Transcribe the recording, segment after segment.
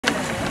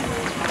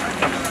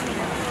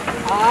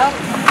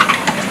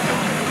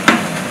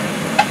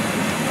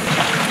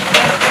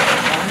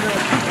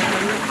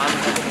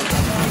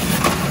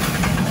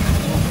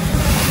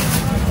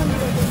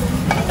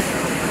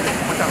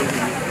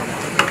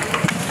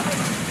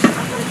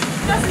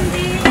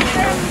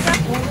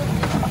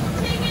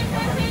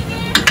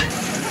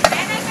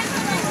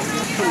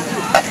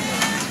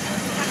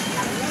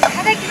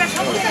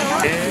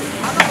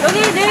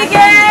여기 4개.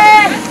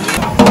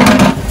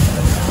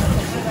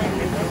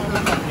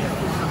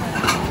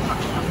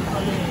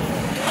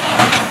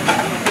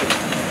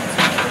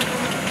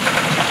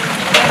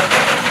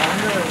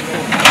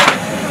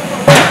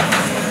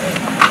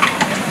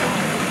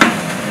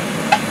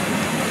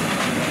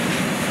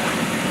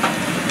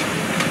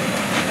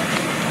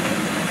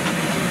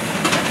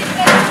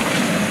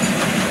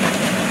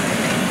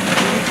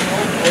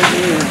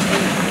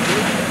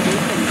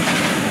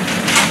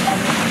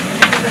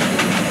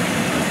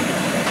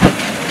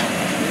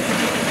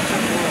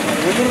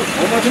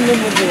 더 맛있는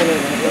분들은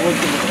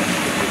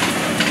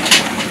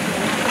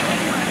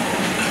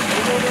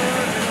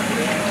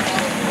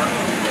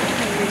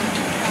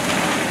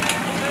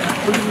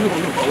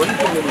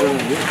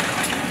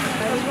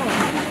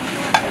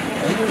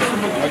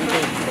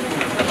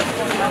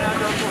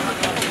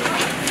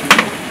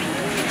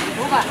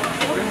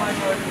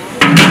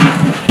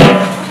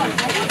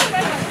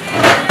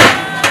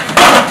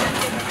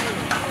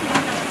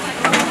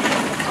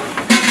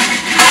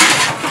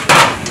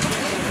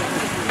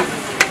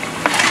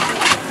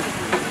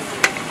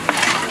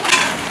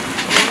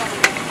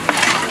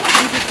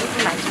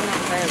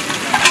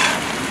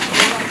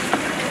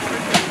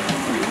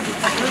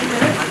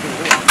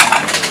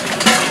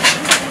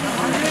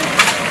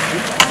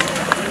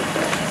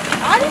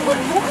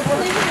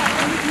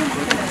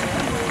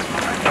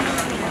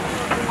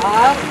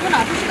그건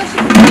아저씨가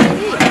시키는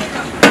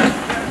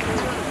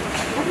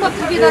엄마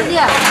 2개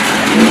달리야.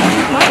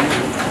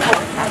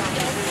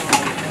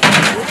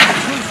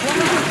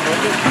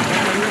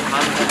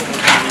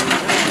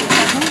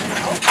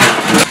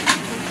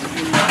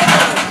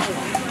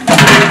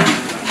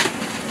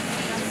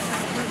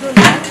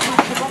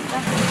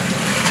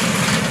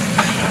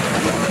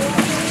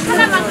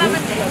 하나만 가면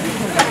돼.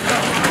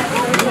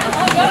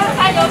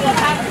 여기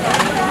다.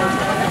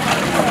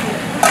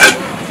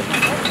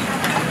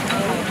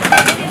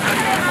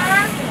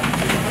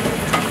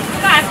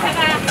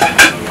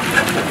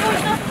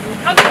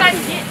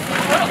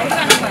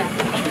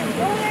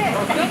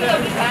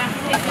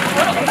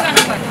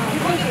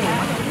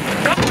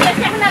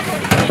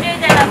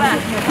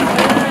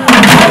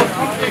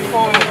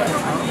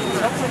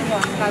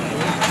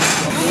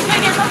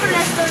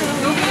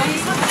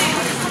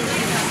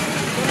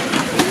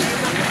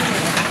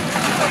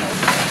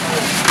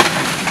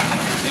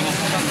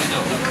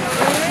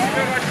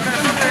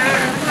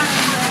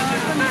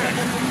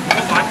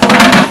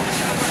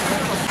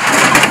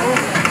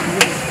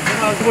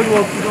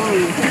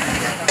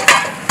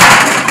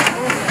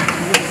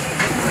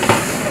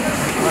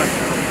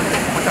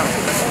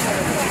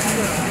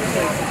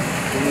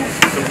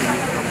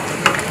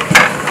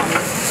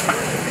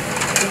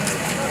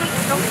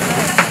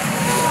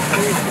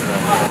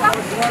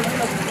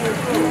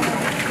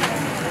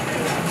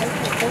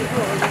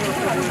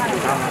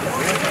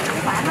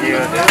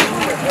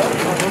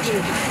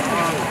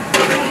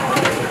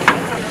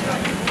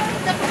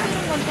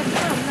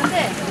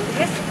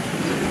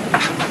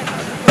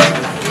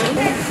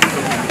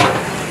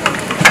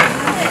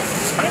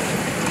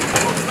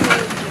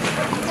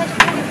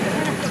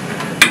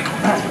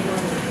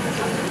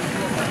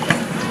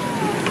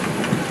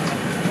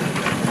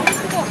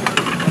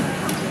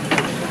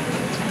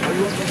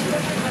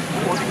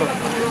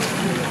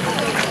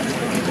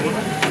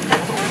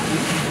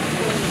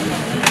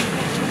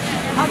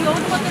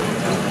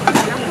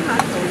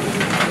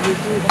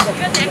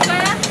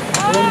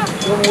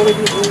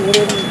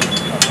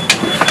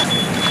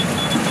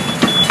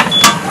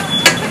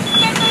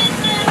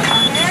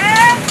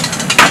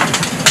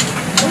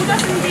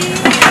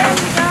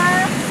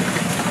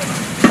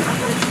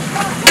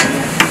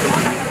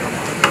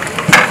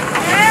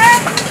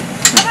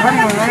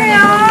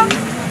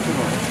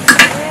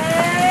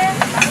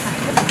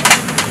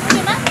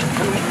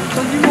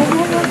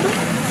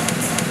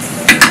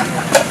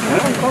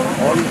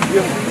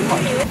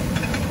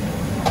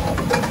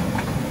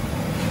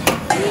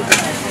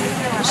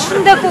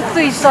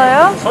 순댓국도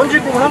있어요?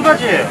 선지국은 한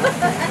가지예요.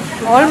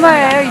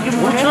 얼마예요?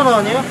 1인분에?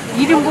 5,000원이요?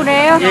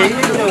 1인분에요? 예,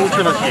 1인분에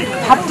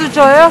 5,000원씩. 밥도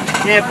줘요?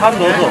 예, 밥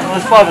넣어서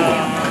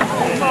국밥으로.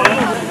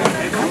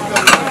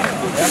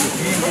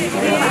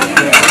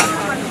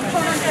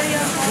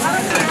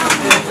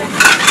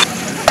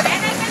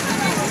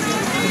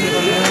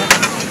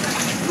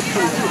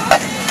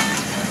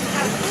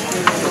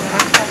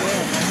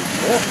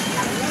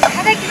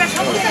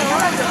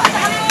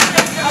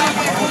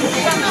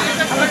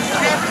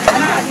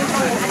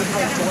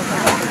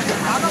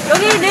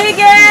 여기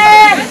 4개!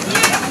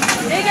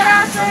 4개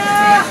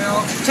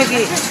나왔어요! 저기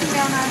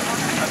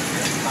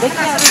몇 개?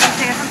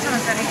 제가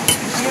 3,000원짜리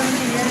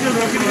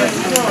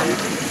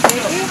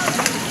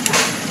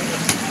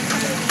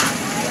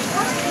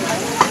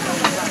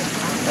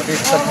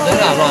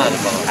와,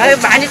 아줌마. 아유,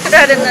 많이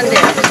쓰라 그랬는데.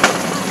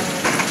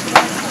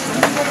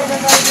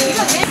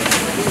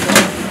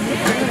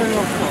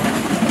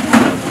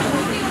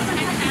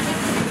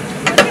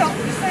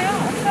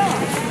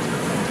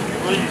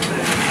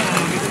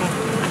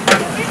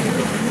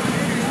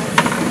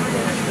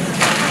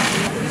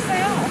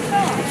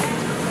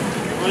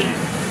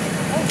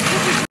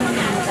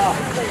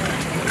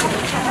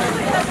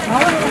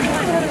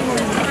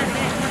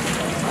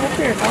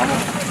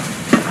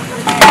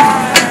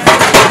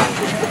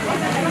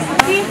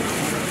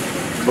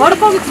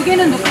 머리고기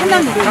 2개는 넣고 하나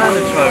넣고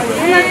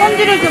하나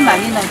손질을 좀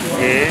많이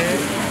넣어줘. 예.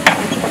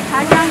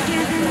 다시 한 끼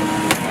해주세요.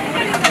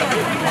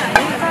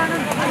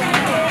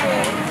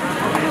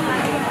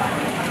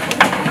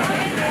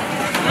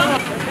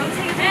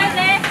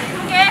 네,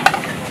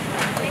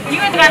 2개.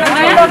 이거 들어가는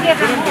거야?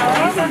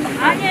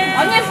 아니에요.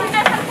 언니 순대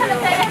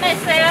 3,000원짜리 하나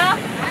있어요?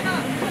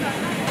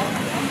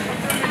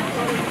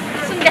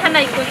 순대 하나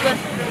있고 이거.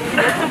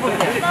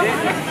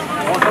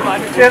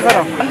 세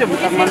사람 한 점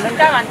딱 맞네.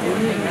 딱안 돼.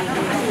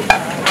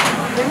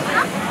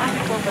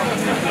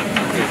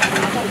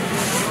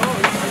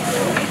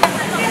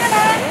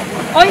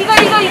 이거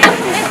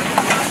순대.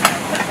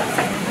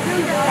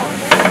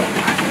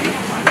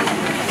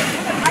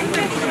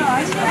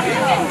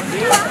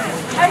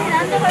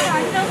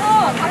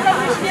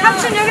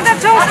 삼촌 여기다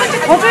저 선지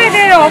더 줘야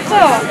돼요.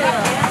 없어요.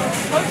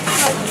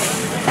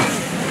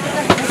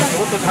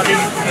 이것도 다리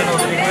두개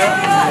넣어드리고요.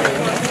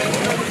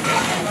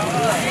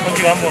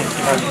 선지 한번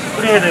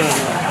끓여야 돼요.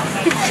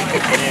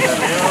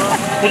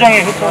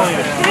 포장에 흙버거리.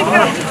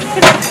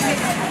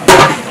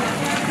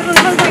 그런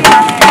선생이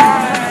나네.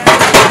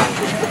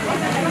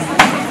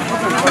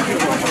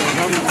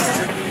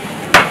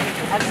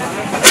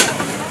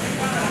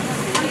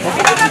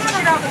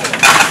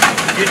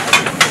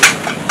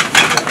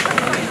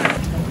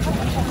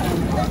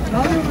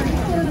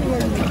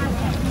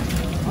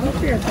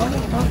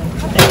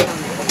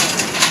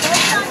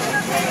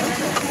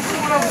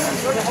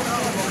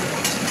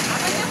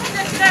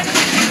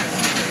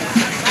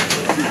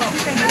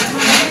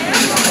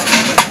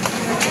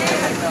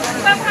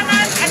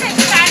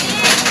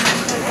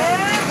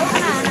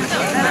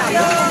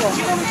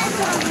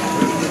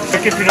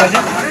 몇 개 필요하지?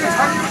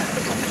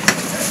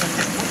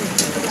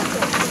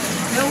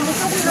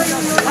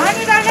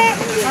 많이 달래.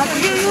 아,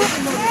 그래요?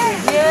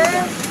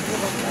 예.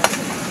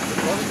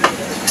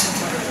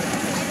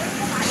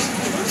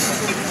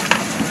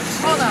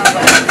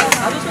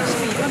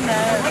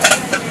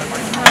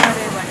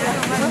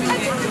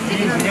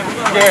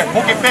 이제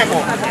고기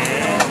빼고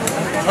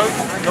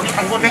여기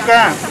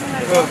담그니까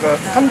그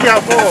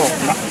선지하고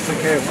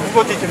이렇게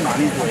우거지 좀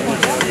많이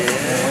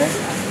줘요.